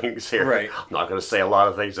lot of things here. Right. I'm not gonna say a lot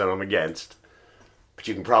of things that I'm against, but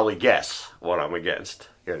you can probably guess what I'm against.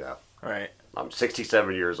 Right. I'm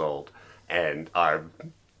 67 years old, and I'm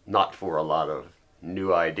not for a lot of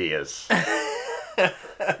new ideas.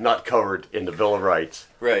 Not covered in the Bill of Rights.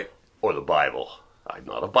 Right. Or the Bible. I'm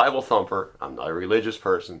not a Bible thumper. I'm not a religious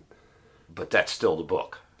person. But that's still the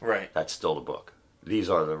book. Right. That's still the book. These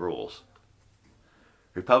are the rules.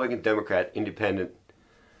 Republican, Democrat, Independent.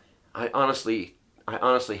 I honestly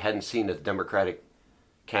hadn't seen a Democratic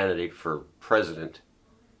candidate for president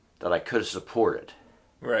that I could have supported.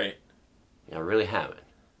 Right. I really haven't.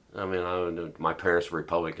 I mean, my parents were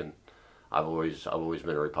Republican. I've always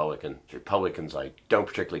been a Republican. Republicans I don't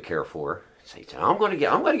particularly care for. I'm going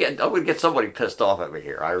to get somebody pissed off at me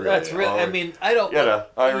here. I really. That's really. I mean, I don't.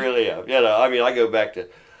 I really am. I mean, I go back to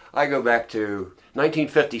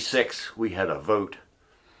 1956. We had a vote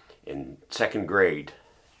in second grade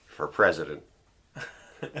for president,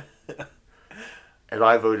 and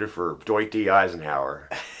I voted for Dwight D. Eisenhower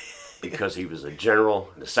because he was a general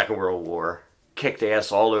in the Second World War, kicked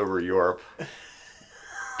ass all over Europe,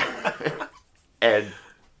 and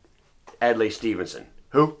Adlai Stevenson.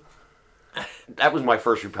 Who? That was my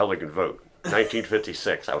first Republican vote,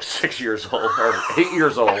 1956. I was 6 years old, or 8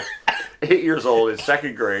 years old. 8 years old in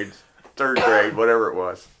second grade, third grade, whatever it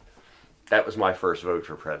was. That was my first vote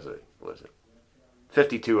for president, was it?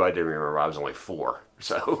 52, I didn't remember. I was only 4.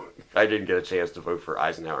 So I didn't get a chance to vote for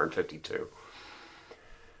Eisenhower in 52.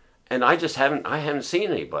 And I haven't seen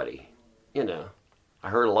anybody, I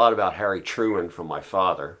heard a lot about Harry Truman from my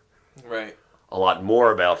father. Right. A lot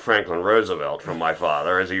more about Franklin Roosevelt from my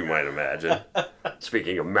father, as you might imagine.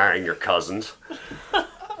 Speaking of marrying your cousins.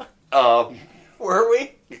 Were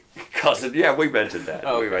we? Cousin, yeah, we mentioned that.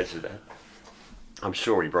 Oh, we mentioned that. I'm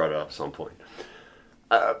sure we brought it up at some point.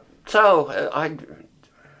 So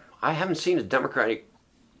I haven't seen a Democratic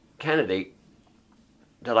candidate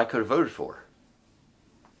that I could have voted for.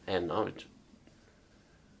 And I'm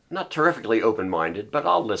not terrifically open-minded, but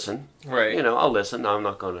I'll listen. Right. I'll listen. I'm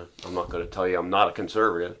not gonna tell you I'm not a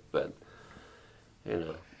conservative, but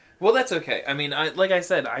Well, that's okay. I mean, like I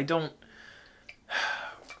said, I don't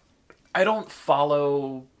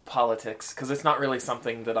follow politics because it's not really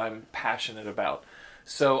something that I'm passionate about.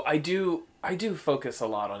 So I do focus a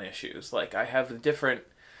lot on issues. Like, I have a different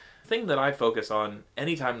thing that I focus on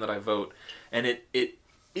anytime that I vote, and it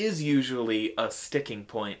is usually a sticking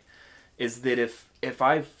point, is that if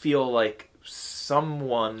I feel like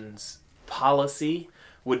someone's policy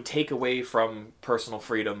would take away from personal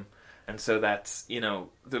freedom, and so that's,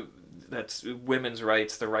 that's women's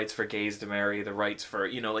rights, the rights for gays to marry, the rights for,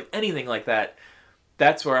 like anything like that,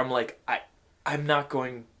 that's where I'm like, I'm not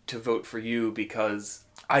going to vote for you because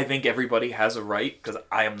I think everybody has a right, because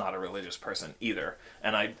I am not a religious person either.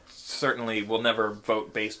 And I certainly will never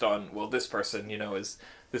vote based on, well, this person,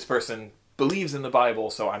 this person believes in the Bible,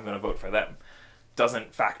 so I'm going to vote for them.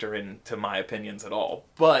 Doesn't factor into my opinions at all.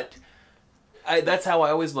 But that's how I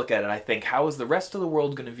always look at it. I think, how is the rest of the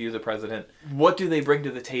world going to view the president? What do they bring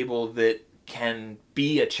to the table that can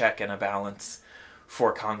be a check and a balance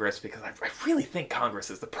for Congress? Because I really think Congress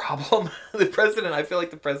is the problem. The president, I feel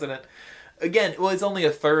like the president, again, well, is only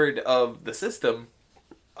a third of the system,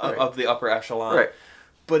 right, of the upper echelon, right,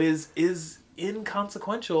 but is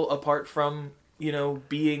inconsequential apart from,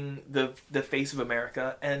 being the face of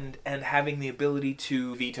America and having the ability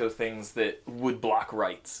to veto things that would block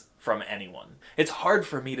rights from anyone. It's hard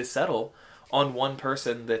for me to settle on one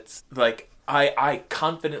person that's like, I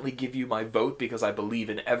confidently give you my vote because I believe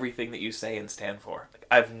in everything that you say and stand for.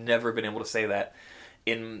 I've never been able to say that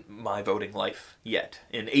in my voting life yet.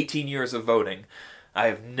 In 18 years of voting, I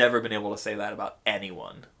have never been able to say that about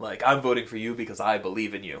anyone. Like, I'm voting for you because I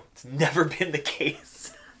believe in you. It's never been the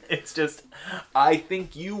case. It's just, I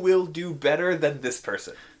think you will do better than this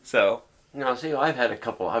person. So, no, see, I've had a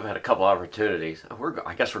couple opportunities.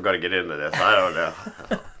 I guess we're going to get into this. I don't know.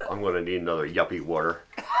 I'm going to need another yuppie water.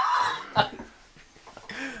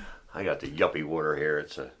 I got the yuppie water here.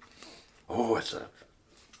 It's a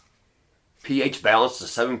pH balance of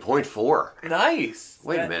 7.4. Nice.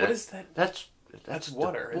 Wait a minute. What is that? That's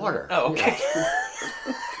water. Water. Oh, okay.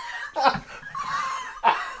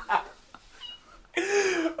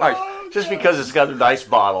 All right, just because it's got a nice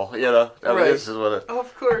bottle, I mean, Right. this is what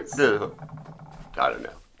Of course. I don't know.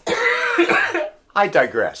 I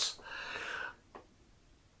digress.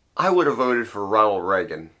 I would have voted for Ronald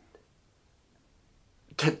Reagan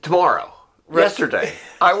tomorrow. Right. Yesterday,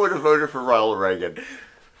 I would have voted for Ronald Reagan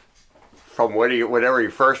from whenever he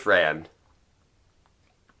first ran.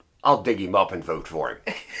 I'll dig him up and vote for him.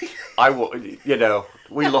 I will.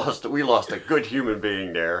 We lost a good human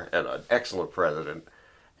being there and an excellent president,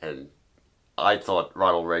 and I thought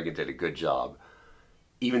Ronald Reagan did a good job,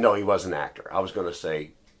 even though he was an actor. I was going to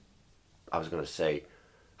say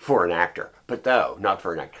for an actor, but no, not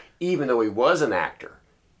for an actor. Even though he was an actor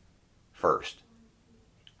first,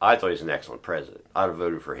 I thought he was an excellent president. I'd have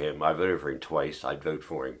voted for him. I voted for him twice. I'd vote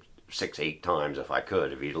for him 6-8 times if I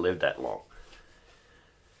could, if he'd lived that long.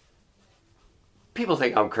 People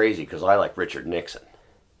think I'm crazy because I like Richard Nixon.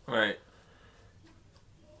 Right.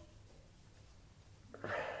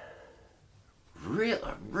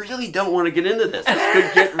 Really don't want to get into this. This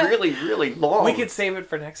could get really, really long. We could save it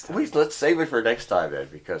for next time. Let's save it for next time, then,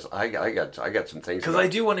 because I got some things. Because I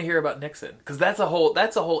do want to hear about Nixon. Because that's a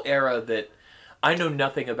whole era that I know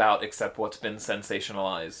nothing about except what's been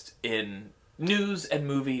sensationalized in news and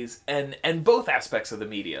movies and both aspects of the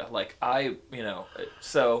media. Like,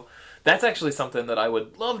 so that's actually something that I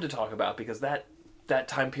would love to talk about, because that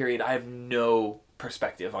time period, I have no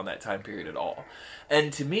perspective on that time period at all.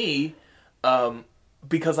 And to me,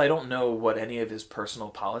 because I don't know what any of his personal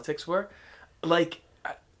politics were, like,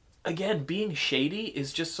 again, being shady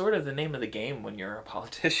is just sort of the name of the game when you're a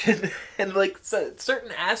politician. And, like,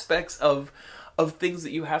 certain aspects of things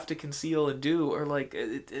that you have to conceal and do are, like,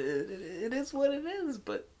 it is what it is,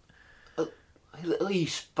 but... He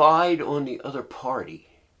spied on the other party.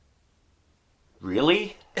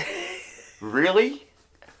 Really? Really?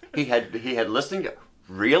 He had listening to...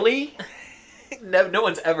 Really? No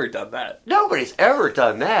one's ever done that. Nobody's ever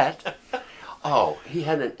done that. Oh, he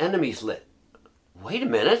had an enemies list. Wait a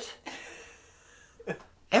minute.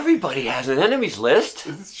 Everybody has an enemies list.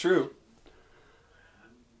 This is true.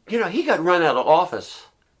 He got run out of office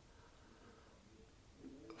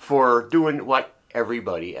for doing what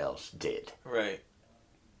everybody else did. Right.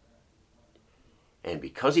 And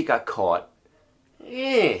because he got caught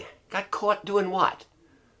doing what?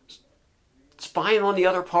 Spying on the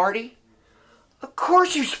other party? Of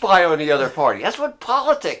course you spy on the other party. That's what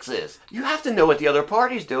politics is. You have to know what the other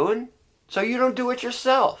party's doing, so you don't do it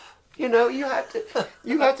yourself. You have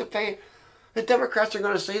to pay. The Democrats are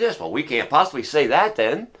going to say this. Well, we can't possibly say that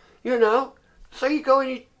then. So you go and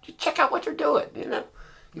you check out what they're doing.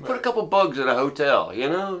 You put a couple bugs in a hotel.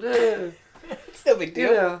 It's no big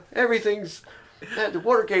deal. Everything's at the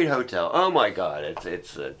Watergate Hotel. Oh my God,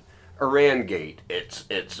 it's Iran Gate. It's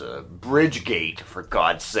Bridgegate, for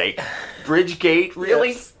God's sake. Bridgegate, really?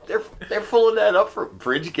 Yes. They're pulling that up for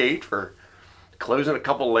Bridgegate, for closing a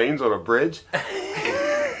couple lanes on a bridge.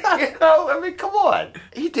 Come on.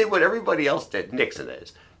 He did what everybody else did. Nixon,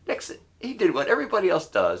 he did what everybody else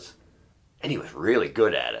does, and he was really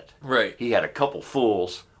good at it. Right. He had a couple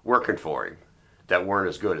fools working for him that weren't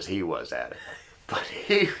as good as he was at it, but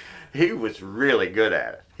he was really good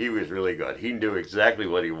at it. He was really good. He knew exactly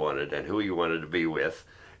what he wanted and who he wanted to be with,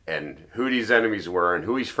 and who these enemies were and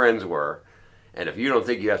who his friends were. And if you don't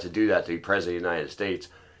think you have to do that to be president of the United States,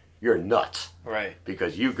 you're nuts. Right.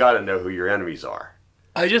 Because you've got to know who your enemies are.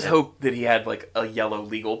 I just hope that he had, like, a yellow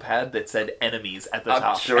legal pad that said enemies at the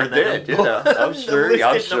top. I'm sure and he did. I'm sure he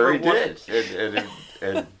did.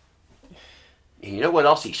 And you know what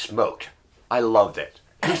else he smoked? I loved it.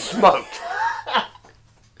 He smoked.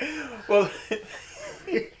 Well,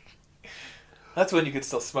 that's when you could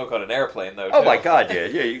still smoke on an airplane, though. Oh too. my God, yeah,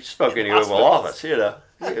 you smoke in the Oval Office,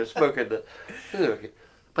 Smoking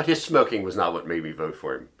but his smoking was not what made me vote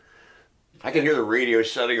for him. I can hear the radio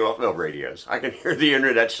shutting off. No radios. I can hear the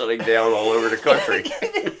internet shutting down all over the country.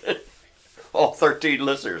 All 13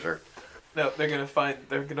 listeners are. No, they're gonna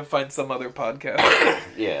find some other podcast.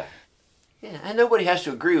 Yeah. Yeah, and nobody has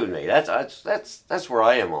to agree with me. That's where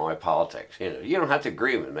I am on my politics. You don't have to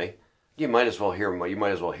agree with me. You might as well hear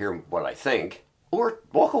what I think, or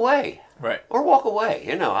walk away. Right. Or walk away.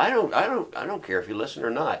 I don't care if you listen or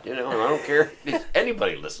not. And I don't care if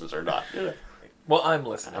anybody listens or not. Well, I'm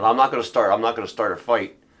listening. And I'm not going to start a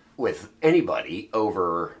fight with anybody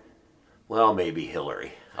over, well, maybe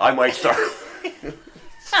Hillary. I might start.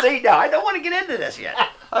 See, now I don't want to get into this yet.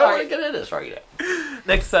 I don't want to get into this right now.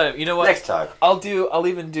 Next time, you know what? Next time, I'll do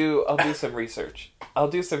some research. I'll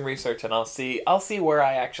do some research and I'll see where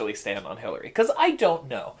I actually stand on Hillary, because I don't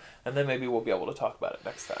know, and then maybe we'll be able to talk about it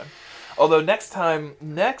next time. Although next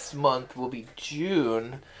month will be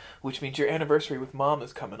June, which means your anniversary with Mom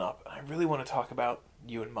is coming up. I really want to talk about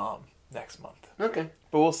you and Mom next month. Okay.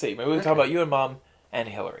 But we'll see. Maybe we'll talk about you and Mom and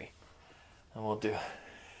Hillary, and we'll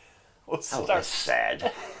start. Oh, that's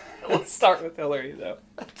sad. We'll start with Hillary, though.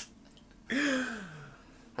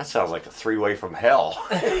 That sounds like a 3-way from hell.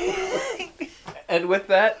 And with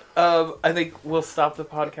that, I think we'll stop the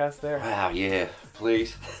podcast there. Wow, yeah,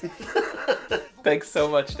 please. Thanks so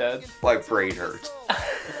much, Dad. My brain hurts.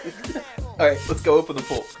 All right, let's go open the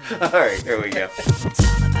pool. All right, here we go. It's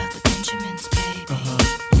all about the Benjamins, baby. Yeah.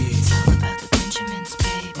 It's all about the Benjamins,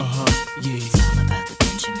 baby. Yeah. It's all about the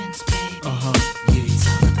Benjamins, baby. Yeah. It's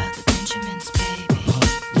all about the Benjamins, baby.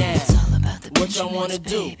 Now, it's all about the Benjamins, what y'all wanna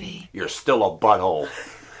do? baby. You're still a butthole.